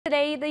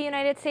Today, the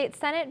United States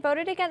Senate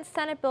voted against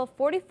Senate Bill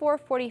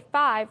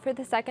 4445 for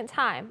the second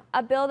time,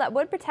 a bill that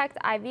would protect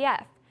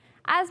IVF.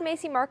 As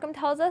Macy Markham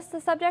tells us,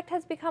 the subject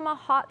has become a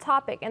hot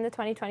topic in the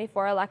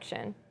 2024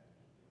 election.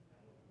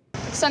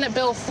 Senate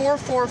Bill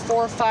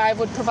 4445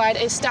 would provide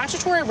a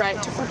statutory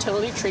right to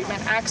fertility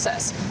treatment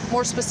access,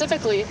 more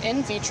specifically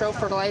in vitro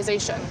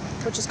fertilization,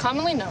 which is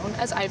commonly known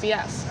as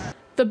IVF.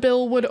 The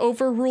bill would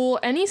overrule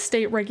any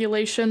state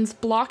regulations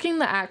blocking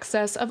the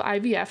access of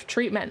IVF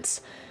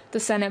treatments. The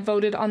Senate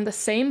voted on the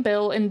same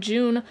bill in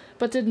June,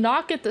 but did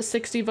not get the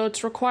 60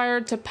 votes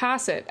required to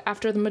pass it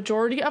after the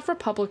majority of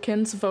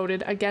Republicans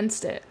voted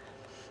against it.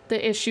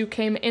 The issue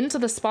came into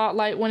the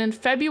spotlight when in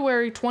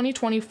February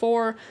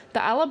 2024,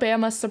 the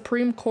Alabama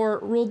Supreme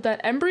Court ruled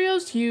that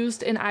embryos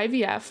used in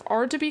IVF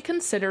are to be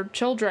considered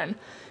children,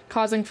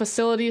 causing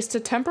facilities to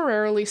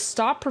temporarily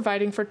stop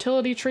providing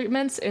fertility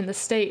treatments in the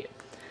state.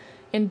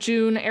 In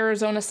June,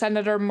 Arizona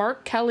Senator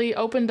Mark Kelly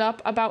opened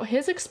up about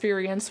his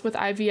experience with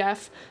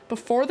IVF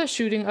before the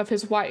shooting of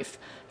his wife,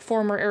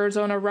 former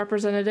Arizona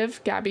Representative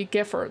Gabby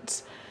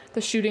Giffords.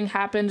 The shooting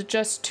happened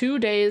just 2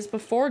 days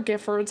before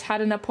Giffords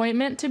had an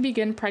appointment to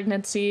begin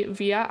pregnancy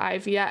via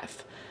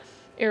IVF.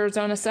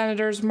 Arizona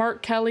Senators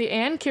Mark Kelly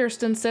and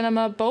Kyrsten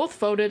Sinema both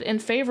voted in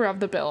favor of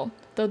the bill,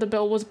 though the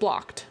bill was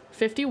blocked,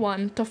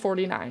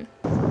 51-49.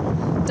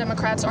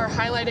 Democrats are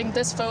highlighting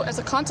this vote as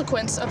a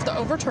consequence of the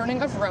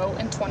overturning of Roe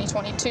in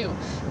 2022,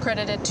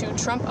 credited to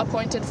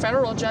Trump-appointed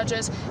federal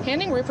judges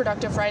handing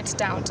reproductive rights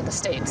down to the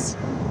states.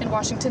 In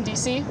Washington,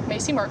 D.C.,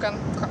 Macy Markham,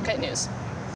 Cronkite News.